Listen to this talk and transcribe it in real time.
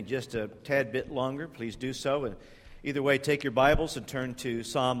Just a tad bit longer, please do so. And either way, take your Bibles and turn to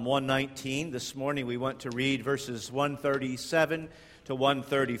Psalm 119. This morning we want to read verses 137 to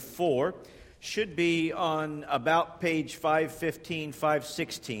 134. Should be on about page 515,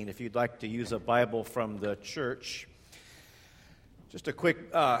 516, if you'd like to use a Bible from the church. Just a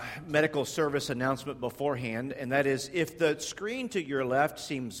quick medical service announcement beforehand, and that is, if the screen to your left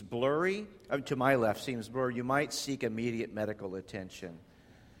seems blurry, to my left seems blurry, you might seek immediate medical attention.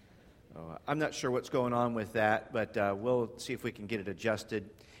 I'm not sure what's going on with that, but we'll see if we can get it adjusted.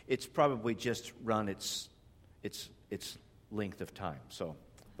 It's probably just run its length of time,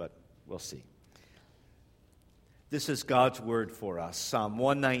 but we'll see. This is God's word for us, Psalm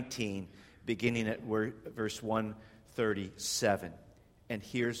 119, beginning at verse 137. And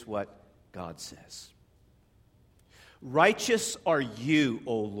here's what God says. Righteous are you,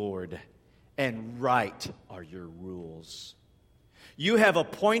 O Lord, and right are your rules. You have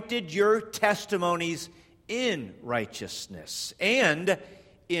appointed your testimonies in righteousness and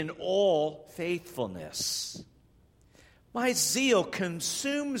in all faithfulness. My zeal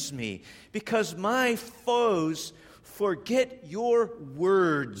consumes me because my foes forget your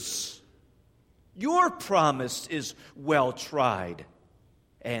words. Your promise is well tried,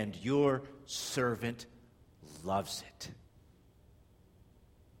 and your servant loves it.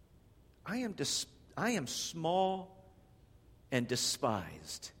 I am small and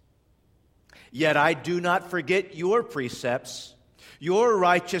despised. Yet I do not forget your precepts. Your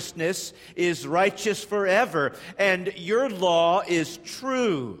righteousness is righteous forever, and your law is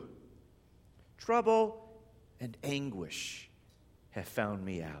true. Trouble and anguish have found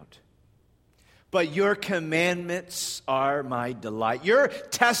me out. But your commandments are my delight. Your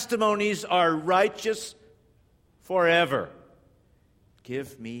testimonies are righteous forever.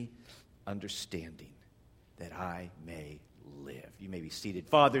 Give me understanding that I may live. You may be seated.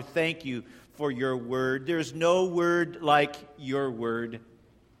 Father, thank you for your word. There's no word like your word.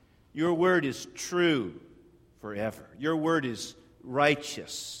 Your word is true forever. Your word is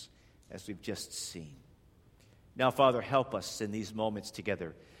righteous, as we've just seen. Now, Father, help us in these moments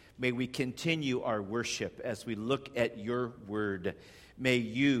together. May we continue our worship as we look at your word. May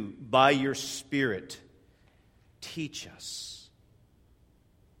you, by your Spirit, teach us.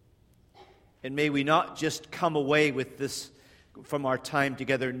 And may we not just come away with this from our time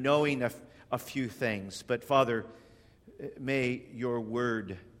together knowing a few things, but Father, may your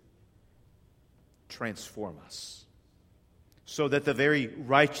word transform us so that the very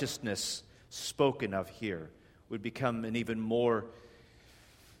righteousness spoken of here would become an even more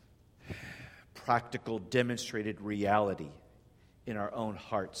practical, demonstrated reality in our own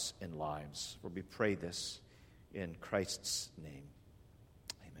hearts and lives. For we pray this in Christ's name.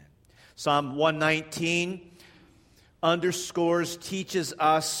 Amen. Psalm 119 underscores, teaches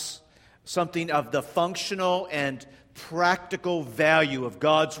us something of the functional and practical value of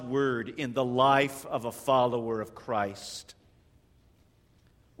God's word in the life of a follower of Christ.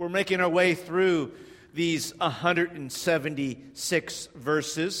 We're making our way through these 176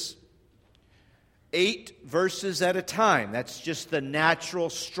 verses, 8 verses at a time. That's just the natural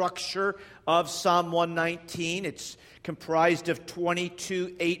structure of Psalm 119. It's comprised of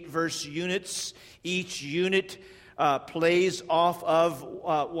 22 8-verse units. Each unit plays off of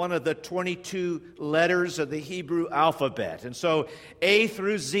one of the 22 letters of the Hebrew alphabet. And so A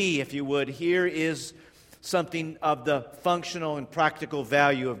through Z, if you would, here is something of the functional and practical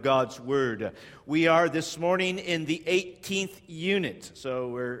value of God's Word. We are this morning in the 18th unit, so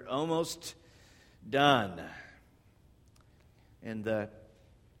we're almost done. And the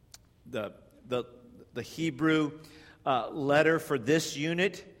Hebrew letter for this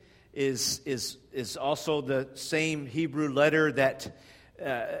unit is also the same Hebrew letter that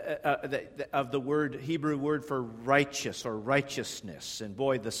of the Hebrew word for righteous or righteousness. And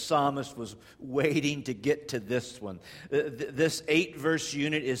boy, the psalmist was waiting to get to this one. This 8-verse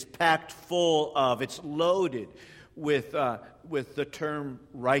unit is packed full of, it's loaded with the term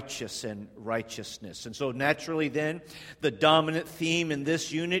righteous and righteousness. And so naturally then, the dominant theme in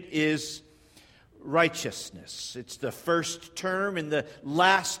this unit is righteousness. It's the first term and the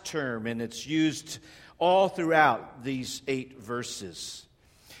last term, and it's used all throughout these 8 verses.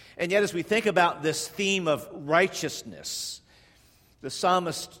 And yet, as we think about this theme of righteousness, the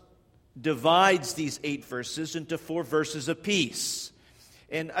psalmist divides these 8 verses into 4 verses apiece.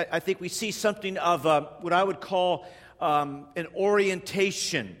 And I think we see something of what I would call an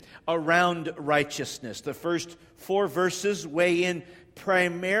orientation around righteousness. The first 4 verses weigh in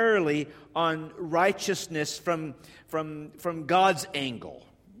primarily on righteousness from God's angle,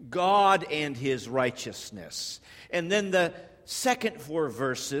 God and His righteousness. And then the second 4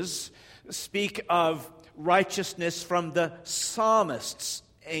 verses speak of righteousness from the psalmist's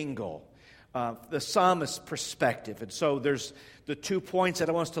angle, the psalmist's perspective. And so there's the 2 points that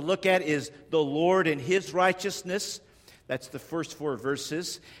I want us to look at is the Lord and His righteousness. That's the first 4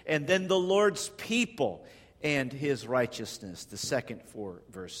 verses. And then the Lord's people and His righteousness, the second 4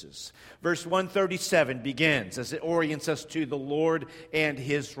 verses. Verse 137 begins as it orients us to the Lord and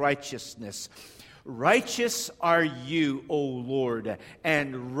His righteousness. Righteous are you, O Lord,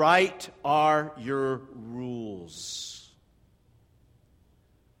 and right are your rules.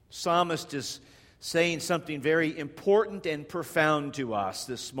 Psalmist is saying something very important and profound to us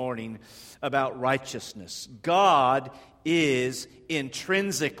this morning about righteousness. God is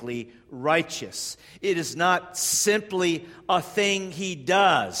intrinsically righteous. It is not simply a thing He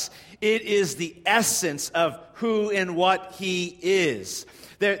does. It is the essence of who and what He is.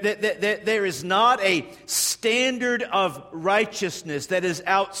 There is not a standard of righteousness that is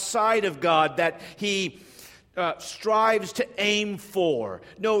outside of God that He strives to aim for.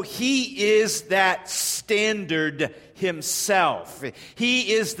 No, He is that standard Himself.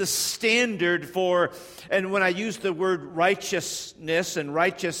 He is the standard for, and when I use the word righteousness and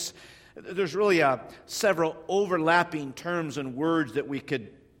righteous, there's really several overlapping terms and words that we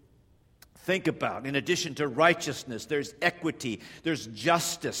could think about. In addition to righteousness, there's equity, there's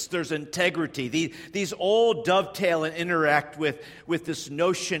justice, there's integrity. These all dovetail and interact with this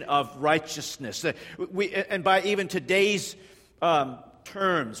notion of righteousness. And by even today's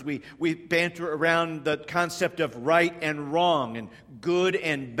terms, we banter around the concept of right and wrong, and good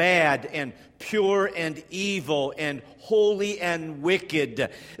and bad, and pure and evil, and holy and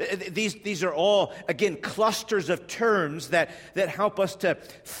wicked. These are all, again, clusters of terms that help us to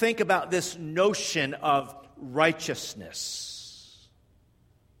think about this notion of righteousness.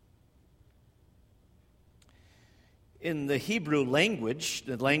 In the Hebrew language,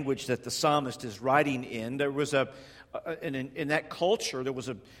 the language that the psalmist is writing in, there was in that culture, there was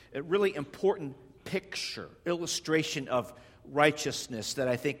a really important picture, illustration of righteousness that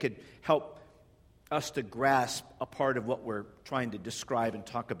I think could help us to grasp a part of what we're trying to describe and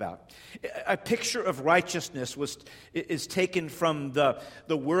talk about. A picture of righteousness is taken from the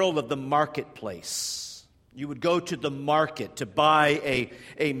world of the marketplace. You would go to the market to buy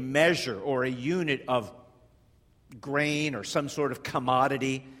a measure or a unit of grain or some sort of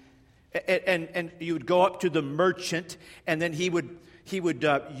commodity. And you would go up to the merchant, and then he would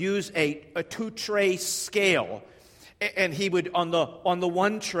use a 2-tray scale, and he would on the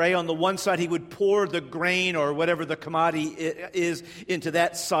one tray, on the one side, he would pour the grain or whatever the commodity is into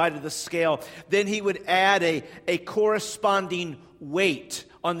that side of the scale. Then he would add a corresponding weight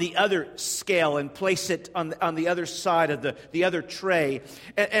on the other scale and place it on the other side of the other tray.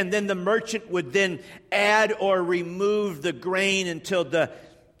 And then the merchant would then add or remove the grain until the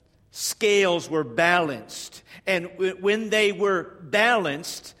scales were balanced. And when they were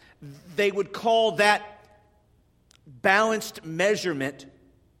balanced, they would call that balanced measurement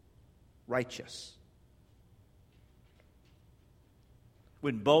righteous.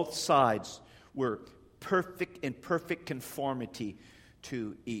 When both sides were in perfect conformity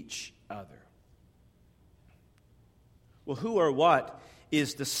to each other. Well, who or what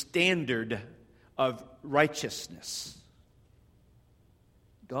is the standard of righteousness?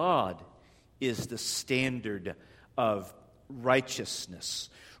 God is the standard of righteousness.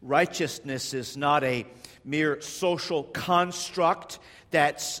 Righteousness is not a mere social construct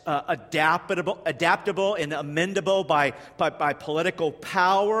that's adaptable and amendable by political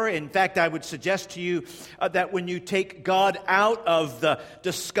power. In fact, I would suggest to you that when you take God out of the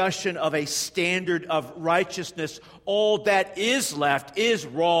discussion of a standard of righteousness, all that is left is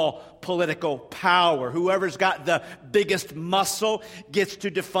raw political power. Whoever's got the biggest muscle gets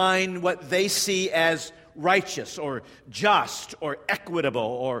to define what they see as righteous or just or equitable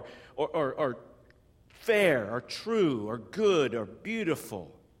or fair or true or good or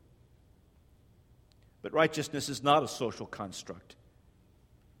beautiful. But righteousness is not a social construct.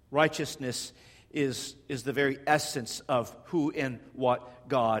 Righteousness is the very essence of who and what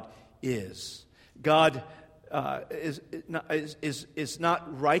God is. God is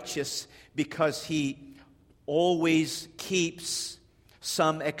not righteous because He always keeps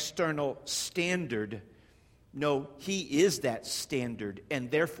some external standard. No, He is that standard,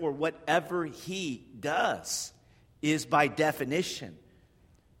 and therefore whatever He does is by definition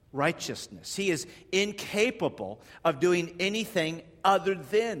righteousness. He is incapable of doing anything other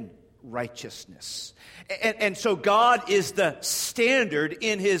than righteousness. And so God is the standard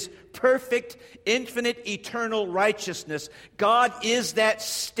in His perfect, infinite, eternal righteousness. God is that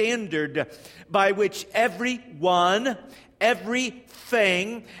standard by which everyone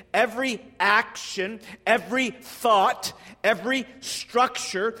everything, every action, every thought, every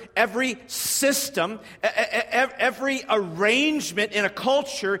structure, every system, every arrangement in a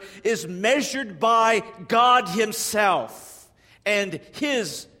culture is measured by God Himself and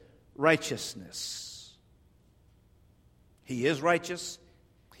His righteousness. He is righteous.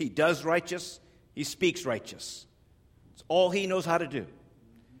 He does righteous. He speaks righteous. It's all He knows how to do,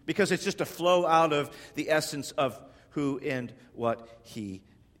 because it's just a flow out of the essence of who and what He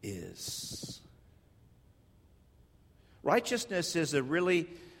is. Righteousness is a really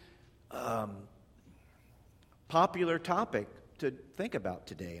popular topic to think about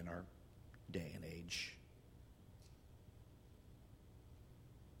today in our day and age.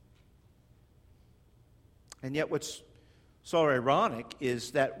 And yet what's so ironic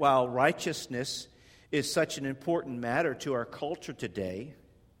is that while righteousness is such an important matter to our culture today,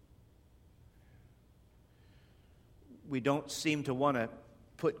 we don't seem to want to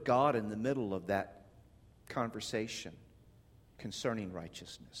put God in the middle of that conversation concerning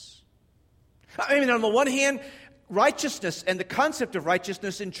righteousness. I mean, on the one hand, righteousness and the concept of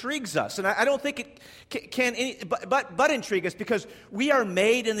righteousness intrigues us. And I don't think it can but intrigue us, because we are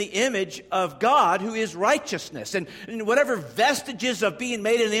made in the image of God, who is righteousness. And whatever vestiges of being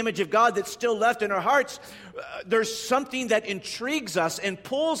made in the image of God that's still left in our hearts, there's something that intrigues us and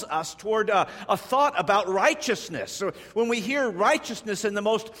pulls us toward a thought about righteousness. So when we hear righteousness in the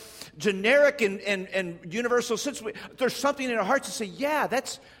most generic and universal sense, there's something in our hearts to say, yeah,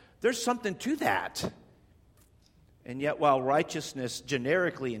 there's something to that. And yet, while righteousness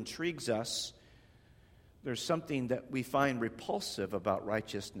generically intrigues us, there's something that we find repulsive about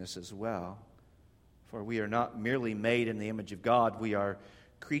righteousness as well. For we are not merely made in the image of God, we are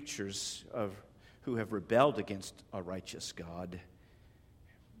creatures who have rebelled against a righteous God.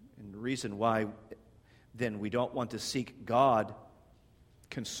 And the reason why then we don't want to seek God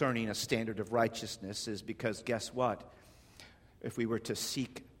concerning a standard of righteousness is because, guess what? If we were to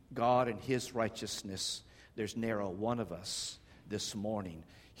seek God and His righteousness, there's narrow one of us this morning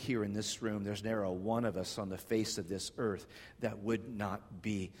here in this room. There's narrow one of us on the face of this earth that would not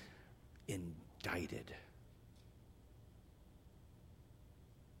be indicted.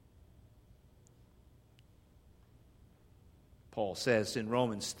 Paul says in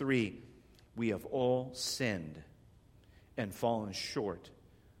Romans 3, we have all sinned and fallen short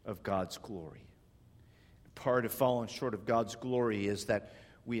of God's glory. Part of falling short of God's glory is that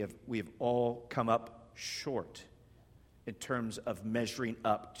we have all come up short in terms of measuring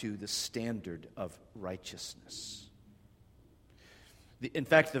up to the standard of righteousness. In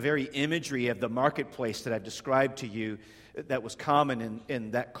fact, the very imagery of the marketplace that I've described to you that was common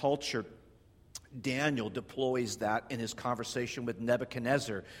in that culture, Daniel deploys that in his conversation with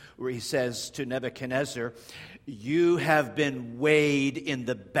Nebuchadnezzar, where he says to Nebuchadnezzar, "You have been weighed in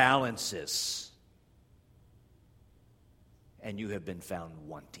the balances, and you have been found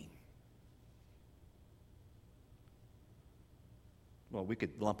wanting." Well, we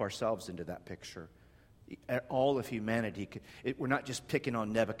could lump ourselves into that picture. All of humanity, we're not just picking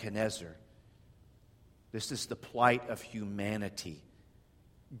on Nebuchadnezzar. This is the plight of humanity.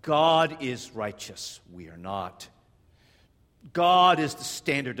 God is righteous. We are not. God is the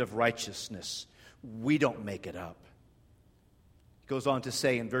standard of righteousness. We don't make it up. He goes on to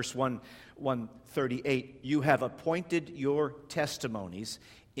say in verse 138, "You have appointed your testimonies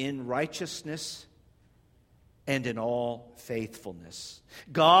in righteousness and in all faithfulness."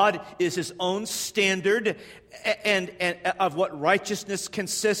 God is His own standard and of what righteousness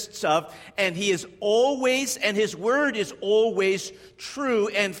consists of, and He is always, and His word is always true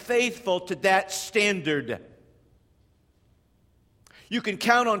and faithful to that standard. You can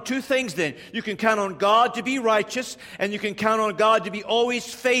count on two things then. You can count on God to be righteous, and you can count on God to be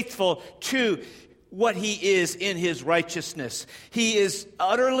always faithful to what He is in His righteousness. He is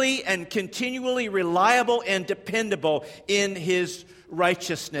utterly and continually reliable and dependable in His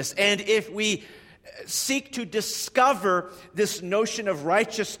righteousness. And if we seek to discover this notion of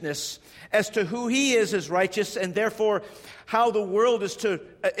righteousness as to who He is as righteous, and therefore how the world is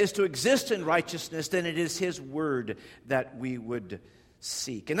to exist in righteousness, then it is His word that we would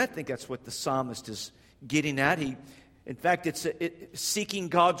seek. And I think that's what the psalmist is getting at. In fact, it's seeking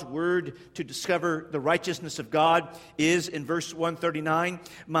God's word to discover the righteousness of God is, in verse 139,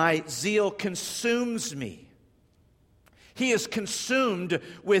 "My zeal consumes me." He is consumed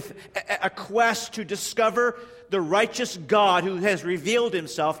with a quest to discover the righteous God who has revealed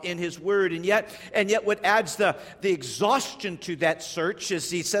Himself in His word. And yet what adds the exhaustion to that search is,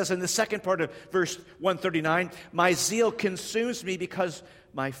 he says in the second part of verse 139, "My zeal consumes me because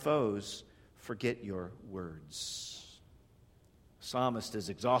my foes forget your words." psalmist is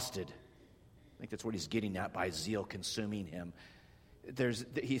exhausted. I think that's what he's getting at by zeal consuming him. There's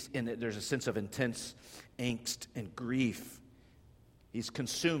a sense of intense angst and grief. He's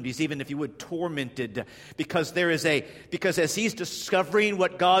consumed. He's, even if you would, tormented because as he's discovering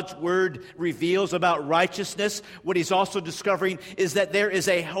what God's word reveals about righteousness, what he's also discovering is that there is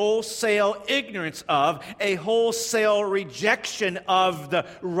a wholesale ignorance of, a wholesale rejection of the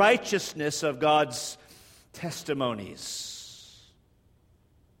righteousness of God's testimonies.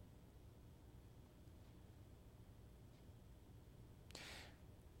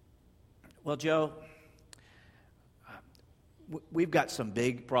 Well, Joe, we've got some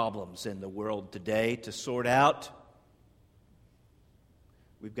big problems in the world today to sort out.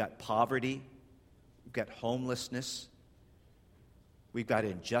 We've got poverty. We've got homelessness. We've got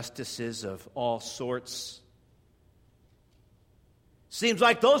injustices of all sorts. Seems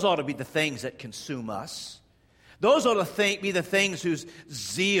like those ought to be the things that consume us. Those ought to be the things whose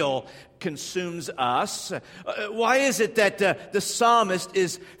zeal consumes us. Why is it that the psalmist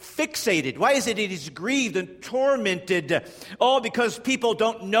is fixated? Why is it that he's grieved and tormented? All because people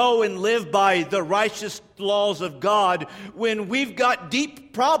don't know and live by the righteous laws of God when we've got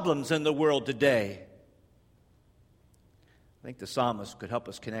deep problems in the world today. I think the psalmist could help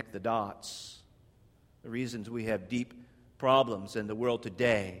us connect the dots. The reasons we have deep problems in the world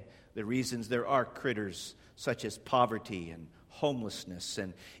today, the reasons there are critters such as poverty and homelessness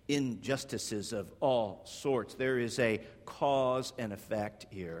and injustices of all sorts. There is a cause and effect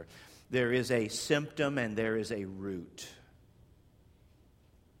here. There is a symptom and there is a root.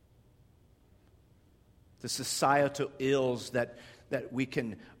 The societal ills that we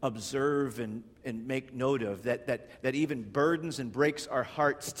can observe and make note of, that even burdens and breaks our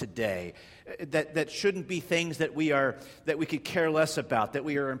hearts today, that shouldn't be things that we could care less about, that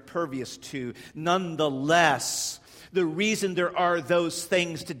we are impervious to. Nonetheless, the reason there are those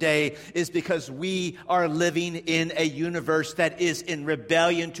things today is because we are living in a universe that is in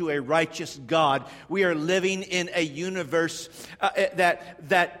rebellion to a righteous God. We are living in a universe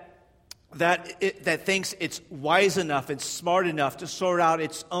that thinks it's wise enough and smart enough to sort out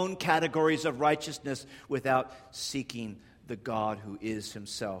its own categories of righteousness without seeking the God who is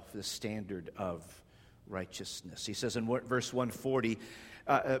himself the standard of righteousness. He says in verse 140,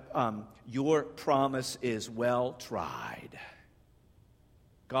 your promise is well tried.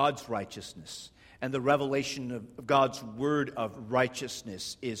 God's righteousness and the revelation of God's word of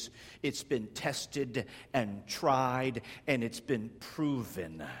righteousness it's been tested and tried and it's been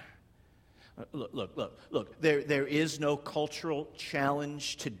proven. Look. There is no cultural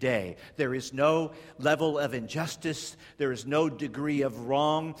challenge today. There is no level of injustice. There is no degree of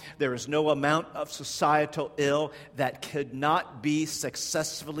wrong. There is no amount of societal ill that could not be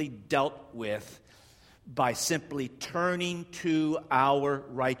successfully dealt with by simply turning to our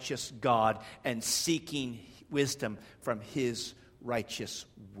righteous God and seeking wisdom from his righteous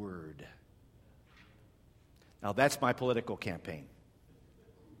word. Now, that's my political campaign.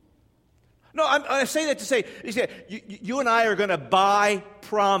 No, I say that to say, you and I are going to buy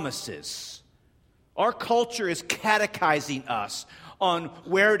promises. Our culture is catechizing us on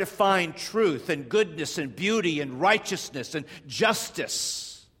where to find truth and goodness and beauty and righteousness and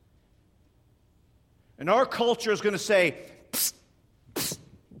justice. And our culture is going to say, psst, psst,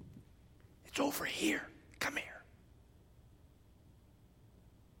 it's over here. Come here.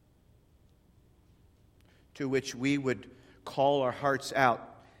 To which we would call our hearts out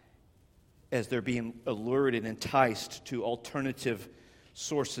as they're being allured and enticed to alternative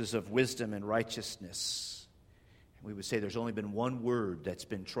sources of wisdom and righteousness. We would say there's only been one word that's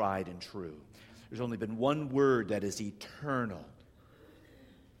been tried and true. There's only been one word that is eternal.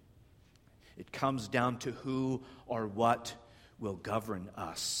 It comes down to who or what will govern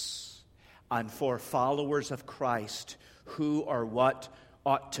us. And for followers of Christ, who or what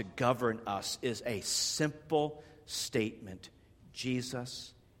ought to govern us is a simple statement.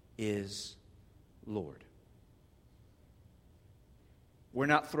 Jesus is Lord. We're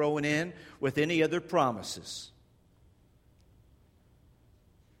not throwing in with any other promises,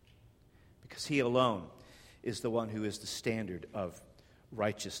 because he alone is the one who is the standard of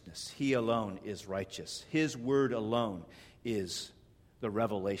righteousness. He alone is righteous. His word alone is the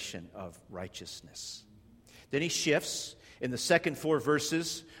revelation of righteousness. Then he shifts in the second 4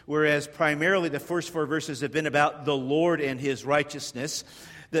 verses, whereas primarily the first 4 verses have been about the Lord and his righteousness.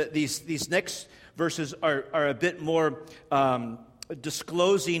 These next verses are a bit more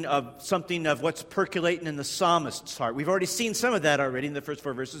disclosing of something of what's percolating in the psalmist's heart. We've already seen some of that already in the first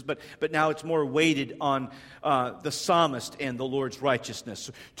 4 verses, but now it's more weighted on the psalmist and the Lord's righteousness,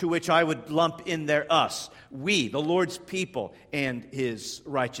 to which I would lump in there us, we, the Lord's people, and His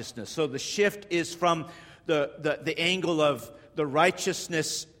righteousness. So the shift is from the angle of the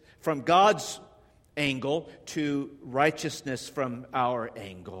righteousness from God's angle to righteousness from our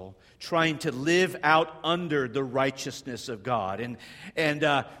angle, trying to live out under the righteousness of God.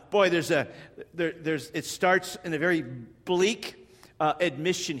 And boy, it starts in a very bleak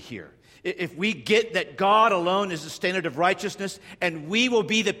admission here. If we get that God alone is the standard of righteousness, and we will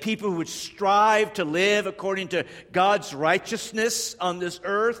be the people who would strive to live according to God's righteousness on this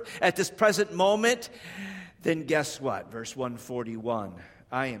earth at this present moment, then guess what? Verse 141,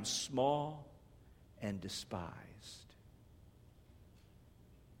 I am small and despised.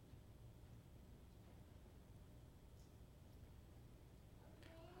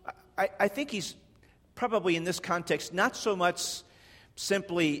 I think he's probably in this context not so much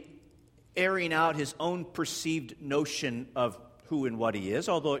simply airing out his own perceived notion of who and what he is,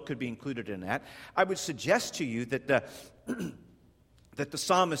 although it could be included in that. I would suggest to you that the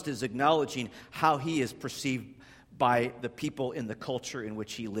psalmist is acknowledging how he is perceived by the people in the culture in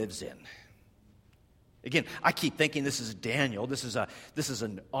which he lives in. Again, I keep thinking this is Daniel. This is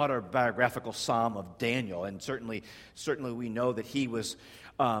an autobiographical psalm of Daniel, and certainly we know that he was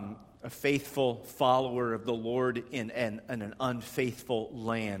a faithful follower of the Lord in an unfaithful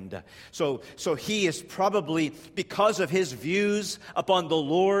land. So he is probably, because of his views upon the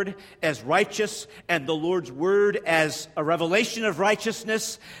Lord as righteous and the Lord's word as a revelation of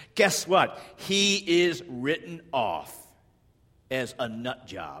righteousness, guess what? He is written off as a nut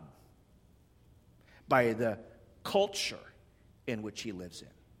job by the culture in which he lives in.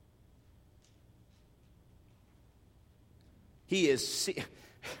 He is...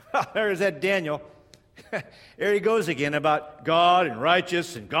 There's that Daniel. There he goes again about God and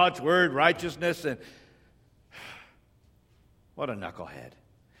righteous and God's word, righteousness, and what a knucklehead.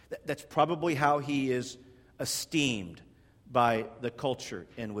 That's probably how he is esteemed by the culture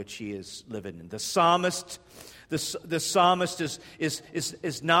in which he is living in. The psalmist is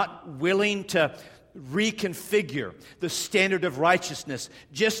not willing to reconfigure the standard of righteousness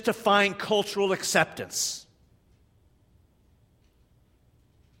just to find cultural acceptance.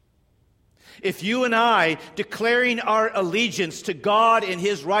 If you and I declaring our allegiance to God and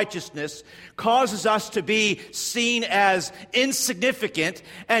His righteousness causes us to be seen as insignificant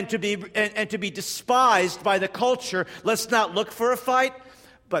and to be despised by the culture, let's not look for a fight,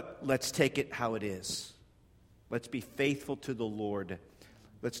 but let's take it how it is. Let's be faithful to the Lord.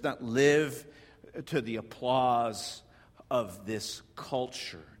 Let's not live to the applause of this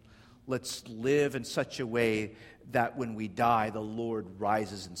culture. Let's live in such a way that when we die, the Lord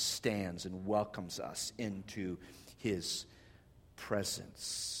rises and stands and welcomes us into His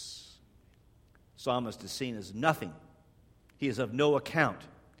presence. Psalmist is seen as nothing. He is of no account.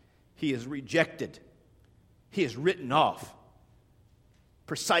 He is rejected. He is written off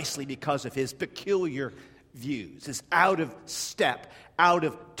precisely because of his peculiar views, his out of step, out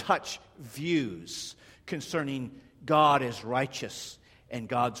of touch views concerning God as righteous and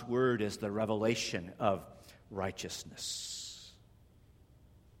God's word as the revelation of righteousness.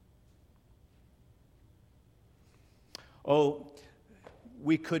 Oh,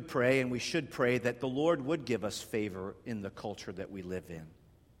 we could pray and we should pray that the Lord would give us favor in the culture that we live in.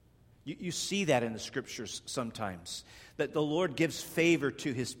 You see that in the Scriptures sometimes, that the Lord gives favor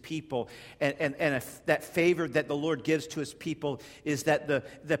to His people, and that favor that the Lord gives to His people is that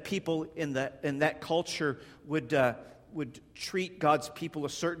the people in that culture would treat God's people a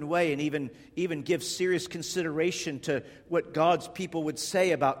certain way, and even give serious consideration to what God's people would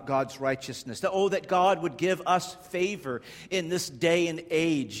say about God's righteousness. That God would give us favor in this day and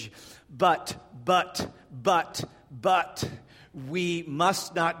age. But we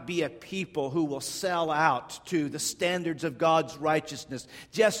must not be a people who will sell out to the standards of God's righteousness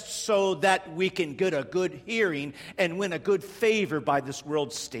just so that we can get a good hearing and win a good favor by this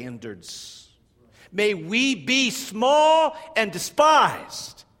world's standards. May we be small and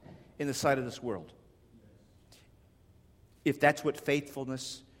despised in the sight of this world. If that's what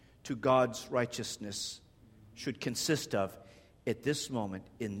faithfulness to God's righteousness should consist of at this moment,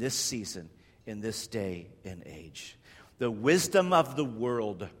 in this season, in this day and age. The wisdom of the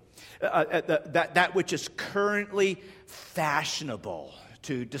world, that which is currently fashionable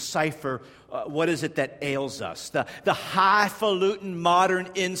to decipher what is it that ails us. The highfalutin modern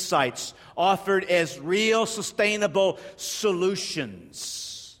insights offered as real sustainable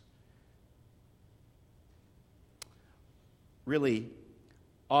solutions. really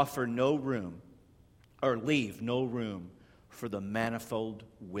offer no room or leave no room for the manifold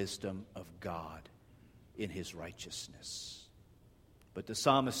wisdom of God in His righteousness. But the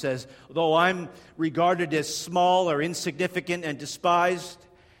psalmist says, though I'm regarded as small or insignificant and despised,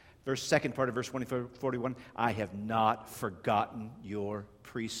 second part of verse 41, I have not forgotten your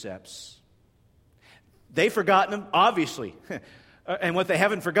precepts. They've forgotten them, obviously. And what they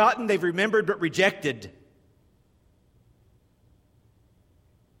haven't forgotten, they've remembered but rejected.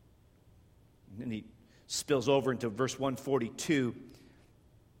 And then he spills over into verse 142,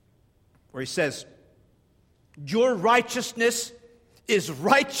 where he says, your righteousness is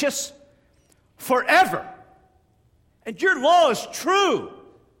righteous forever, and your law is true.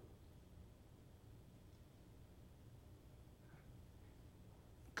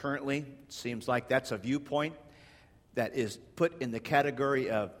 Currently, it seems like that's a viewpoint that is put in the category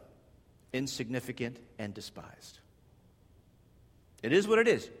of insignificant and despised. It is what it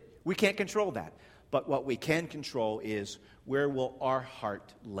is. We can't control that. But what we can control is, where will our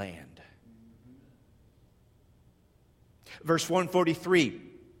heart land? Verse 143,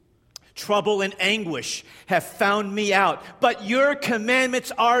 trouble and anguish have found me out, but your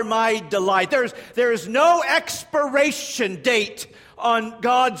commandments are my delight. There is no expiration date on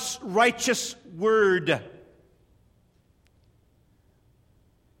God's righteous word.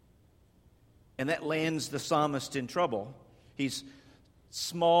 And that lands the psalmist in trouble. He's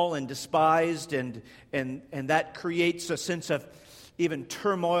small and despised, and that creates a sense of even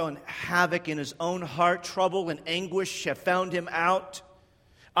turmoil and havoc in his own heart. Trouble and anguish have found him out.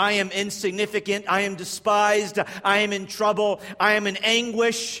 I am insignificant. I am despised. I am in trouble. I am in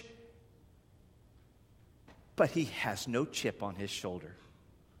anguish. But he has no chip on his shoulder.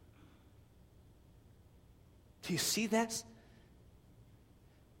 Do you see that?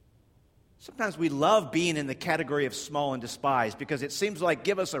 Sometimes we love being in the category of small and despised because it seems like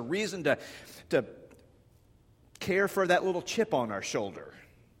give us a reason to care for that little chip on our shoulder.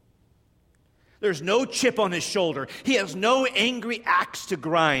 There's no chip on his shoulder. He has no angry axe to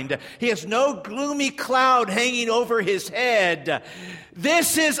grind. He has no gloomy cloud hanging over his head.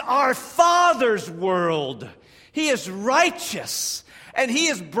 This is our Father's world. He is righteous, and He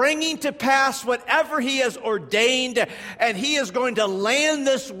is bringing to pass whatever He has ordained, and He is going to land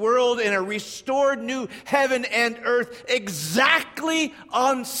this world in a restored new heaven and earth exactly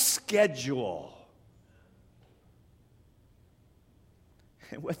on schedule.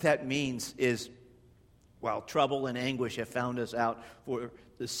 And what that means is, while trouble and anguish have found us out for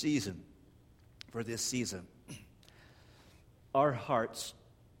this season, our hearts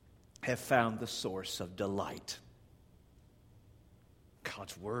have found the source of delight.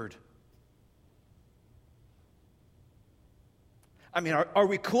 God's Word. I mean, are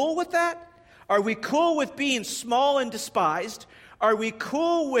we cool with that? Are we cool with being small and despised? Are we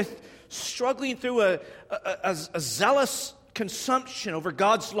cool with struggling through a zealous consumption over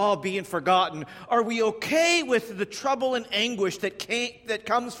God's law being forgotten? Are we okay with the trouble and anguish that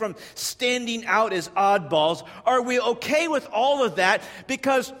comes from standing out as oddballs? Are we okay with all of that?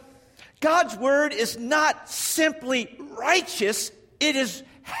 Because God's Word is not simply righteous, it is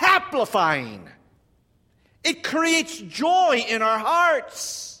haplifying. It creates joy in our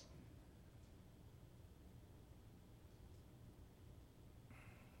hearts.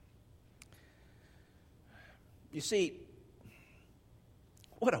 You see,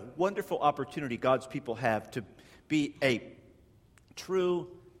 what a wonderful opportunity God's people have to be a true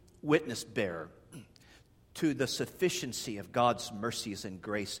witness bearer to the sufficiency of God's mercies and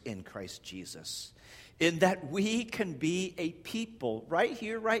grace in Christ Jesus. In that we can be a people right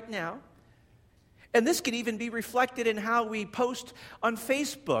here, right now. And this can even be reflected in how we post on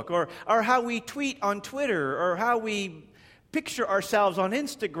Facebook, or how we tweet on Twitter, or how we picture ourselves on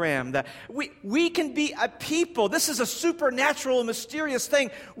Instagram. That we can be a people. This is a supernatural and mysterious thing.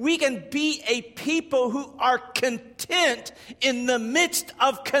 We can be a people who are content in the midst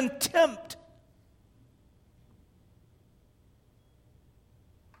of contempt.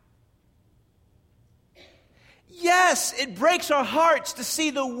 Yes, it breaks our hearts to see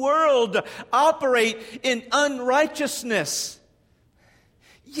the world operate in unrighteousness.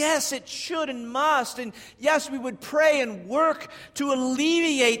 Yes, it should and must. And yes, we would pray and work to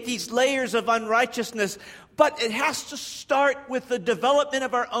alleviate these layers of unrighteousness. But it has to start with the development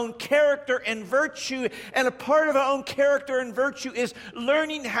of our own character and virtue. And a part of our own character and virtue is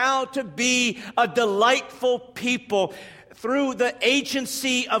learning how to be a delightful people through the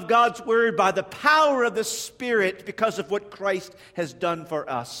agency of God's Word, by the power of the Spirit, because of what Christ has done for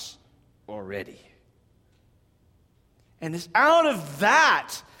us already. And it's out of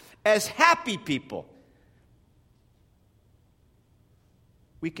that, as happy people,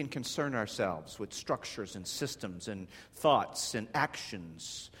 we can concern ourselves with structures and systems and thoughts and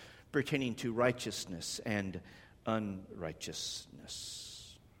actions pertaining to righteousness and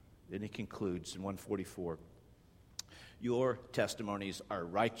unrighteousness. And it concludes in 144. Your testimonies are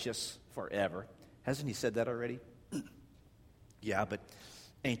righteous forever. Hasn't he said that already? Yeah, but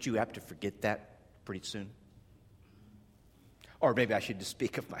ain't you apt to forget that pretty soon? Or maybe I should just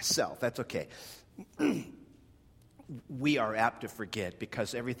speak of myself. That's okay. We are apt to forget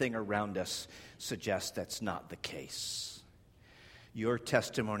because everything around us suggests that's not the case. Your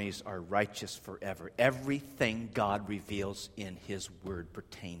testimonies are righteous forever. Everything God reveals in His Word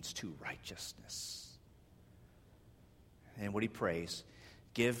pertains to righteousness. And what he prays,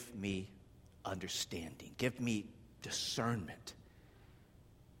 give me understanding, give me discernment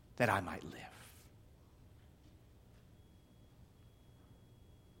that I might live.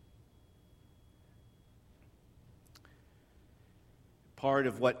 Part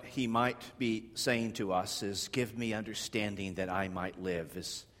of what he might be saying to us is, give me understanding that I might live,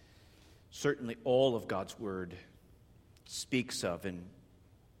 is certainly all of God's Word speaks of and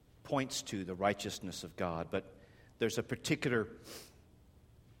points to the righteousness of God. But there's a particular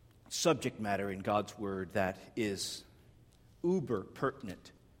subject matter in God's Word that is uber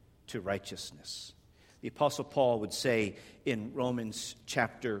pertinent to righteousness. The Apostle Paul would say in Romans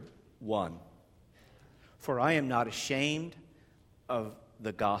chapter 1, "For I am not ashamed of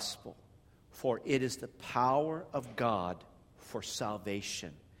the gospel, for it is the power of God for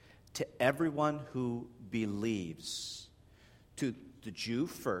salvation to everyone who believes, to the Jew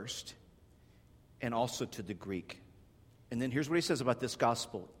first, and also to the Greek." And then here's what he says about this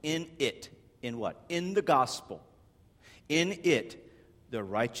gospel. In it, in what? In the gospel. In it, the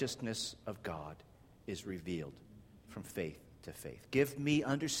righteousness of God is revealed from faith to faith. Give me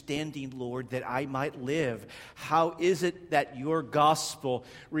understanding, Lord, that I might live. How is it that your gospel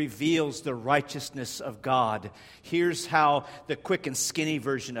reveals the righteousness of God? Here's how the quick and skinny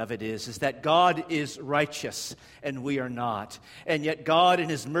version of it is that God is righteous and we are not. And yet God in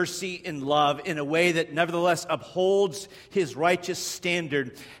His mercy and love, in a way that nevertheless upholds His righteous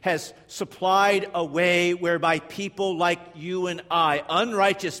standard, has supplied a way whereby people like you and I,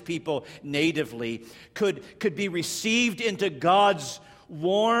 unrighteous people natively, could be received into God's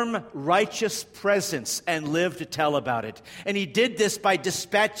warm, righteous presence and live to tell about it. And He did this by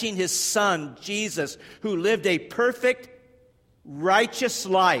dispatching His Son, Jesus, who lived a perfect, righteous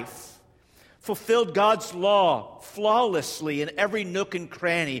life, fulfilled God's law flawlessly in every nook and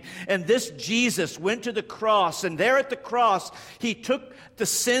cranny. And this Jesus went to the cross, and there at the cross, He took the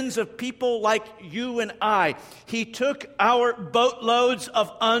sins of people like you and I. He took our boatloads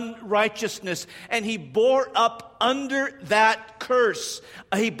of unrighteousness, and He bore up under that curse.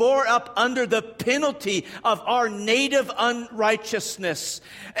 He bore up under the penalty of our native unrighteousness,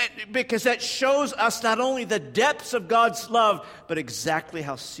 because that shows us not only the depths of God's love, but exactly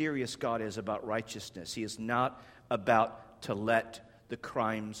how serious God is about righteousness. He is not about to let the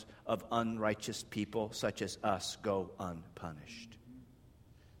crimes of unrighteous people such as us go unpunished.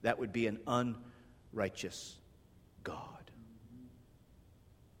 That would be an unrighteous God.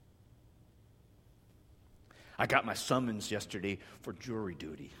 I got my summons yesterday for jury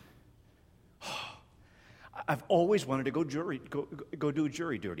duty. I've always wanted to go do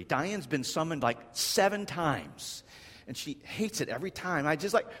jury duty. Diane's been summoned like 7 times, and she hates it every time. I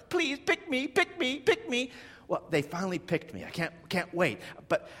just like, please pick me, pick me, pick me. Well, they finally picked me. I can't wait,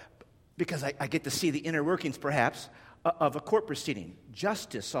 but because I get to see the inner workings, perhaps, of a court proceeding.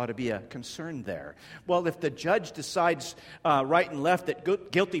 Justice ought to be a concern there. Well, if the judge decides right and left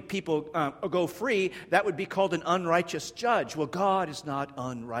that guilty people go free, that would be called an unrighteous judge. Well, God is not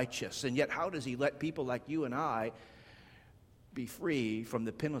unrighteous, and yet how does He let people like you and I be free from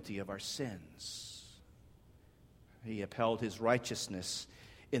the penalty of our sins? He upheld His righteousness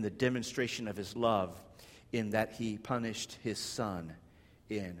in the demonstration of His love, in that He punished His Son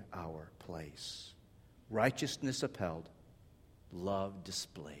in our place. Righteousness upheld, love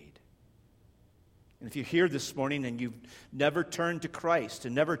displayed. And if you're here this morning and you've never turned to Christ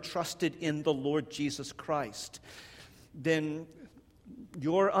and never trusted in the Lord Jesus Christ, then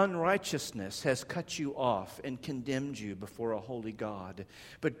your unrighteousness has cut you off and condemned you before a holy God.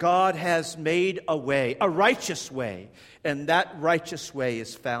 But God has made a way, a righteous way, and that righteous way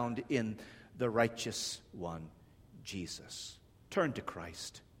is found in the righteous one, Jesus. Turn to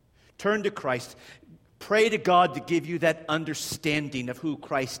Christ. Turn to Christ. Pray to God to give you that understanding of who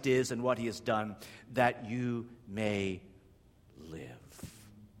Christ is and what He has done, that you may live.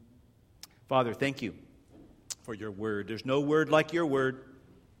 Father, thank you for your word. There's no word like your word.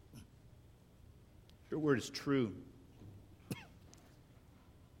 Your word is true.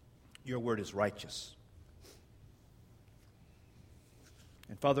 Your word is righteous.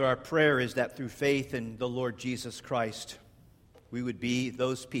 And Father, our prayer is that through faith in the Lord Jesus Christ, we would be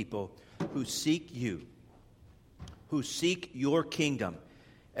those people who seek you, who seek your kingdom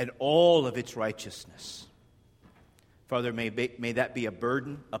and all of its righteousness. Father, may that be a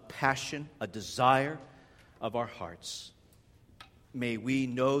burden, a passion, a desire of our hearts. May we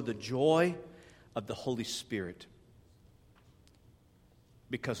know the joy of the Holy Spirit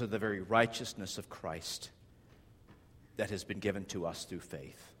because of the very righteousness of Christ that has been given to us through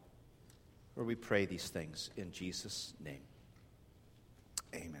faith. Lord, we pray these things in Jesus' name.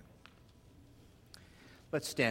 Amen. Let's stand.